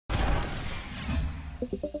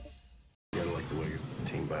You gotta like the way your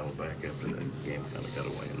team battled back after that game kind of got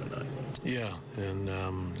away in the night. Yeah,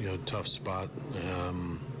 and tough spot,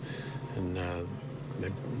 and they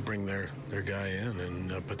bring their guy in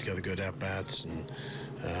and put together good at bats, and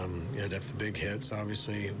you had to have the big hits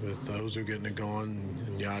obviously with those who are getting it going.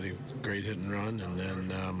 And Yachty, great hit and run, and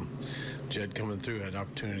then Jed coming through had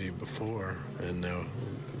opportunity before, and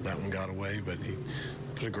that one got away, but he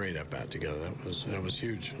put a great at bat together. That was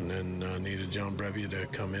huge, and then needed John Brebbia to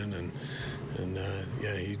come in, and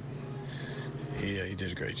yeah, he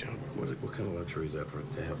did a great job. What kind of luxury is that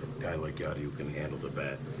to have a guy like Yachty who can handle the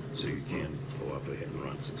bat so you can pull off a hit and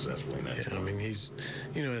run successfully? Yeah, I mean, he's,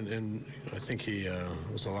 and I think he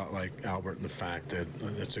was a lot like Albert in the fact that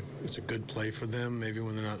it's a good play for them maybe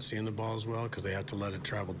when they're not seeing the ball as well, because they have to let it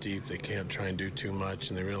travel deep. They can't try and do too much,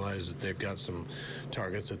 and they realize that they've got some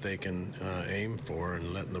targets that they can aim for,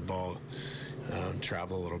 and letting the ball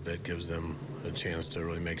travel a little bit gives them a chance to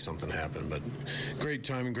really make something happen. But great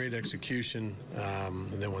timing, great execution,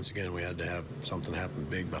 and then once again we had to have something happen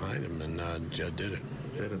big behind him, and Jed did it.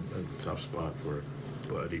 Is that a tough spot for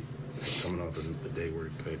Buddy coming off the day where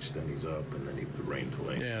he pitched, then he's up, and then the rain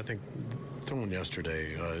delay? Yeah, I think throwing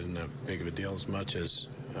yesterday isn't that big of a deal as much as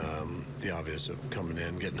the obvious of coming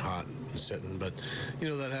in, getting hot, and sitting. But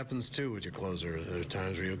that happens too with your closer. There are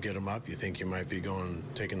times where you'll get them up, you think you might be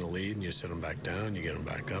taking the lead, and you sit them back down, you get them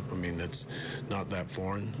back up. I mean, that's not that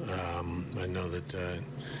foreign. I know that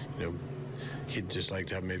he'd just like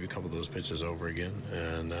to have maybe a couple of those pitches over again,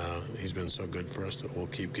 and he's been so good for us that we'll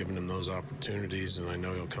keep giving him those opportunities, and I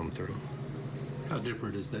know he'll come through. How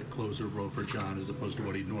different is that closer role for John as opposed to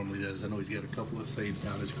what he normally does? I know he's got a couple of saves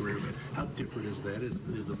down his career, but how different is that?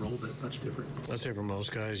 Is the role that much different? I'd say for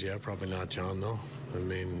most guys, yeah, probably not John, though. I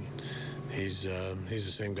mean, he's the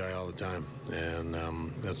same guy all the time, and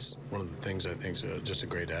that's one of the things I think is just a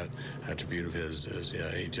great attribute of his. Is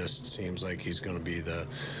yeah, he just seems like he's going to be the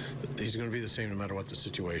same no matter what the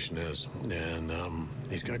situation is, and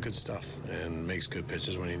he's got good stuff and makes good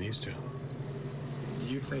pitches when he needs to. Do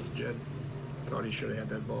you think Jed thought he should have had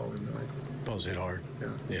that ball in the ninth? Ball's hit hard. Yeah.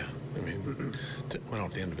 Yeah. I mean, went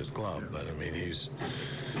off the end of his glove, yeah. But I mean, it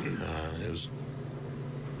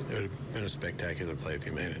would have been a spectacular play if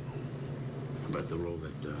he made it. About the role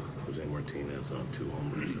that Jose Martinez on 2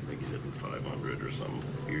 homers, I think he's hitting 500 or something.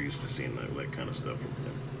 You're used to seeing that kind of stuff from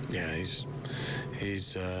him. Yeah, he's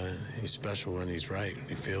special when he's right.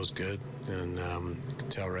 He feels good, and you can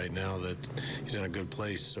tell right now that he's in a good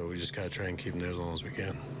place. So we just got to try and keep him there as long as we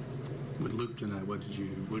can. With Luke tonight, what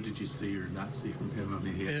did you see or not see from him? I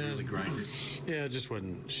mean, he really grinded. Yeah, it just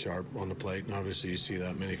wasn't sharp on the plate, and obviously you see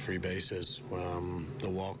that many free bases, the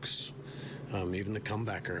walks, even the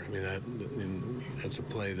comebacker. I mean, that's a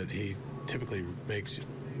play that he typically makes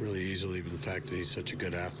really easily, but the fact that he's such a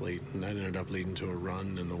good athlete, and that ended up leading to a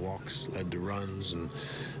run, and the walks led to runs, and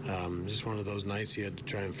just one of those nights he had to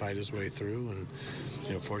try and fight his way through,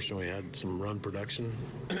 and fortunately had some run production,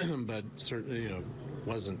 but certainly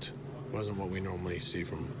wasn't what we normally see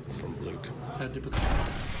from Luke. How difficult.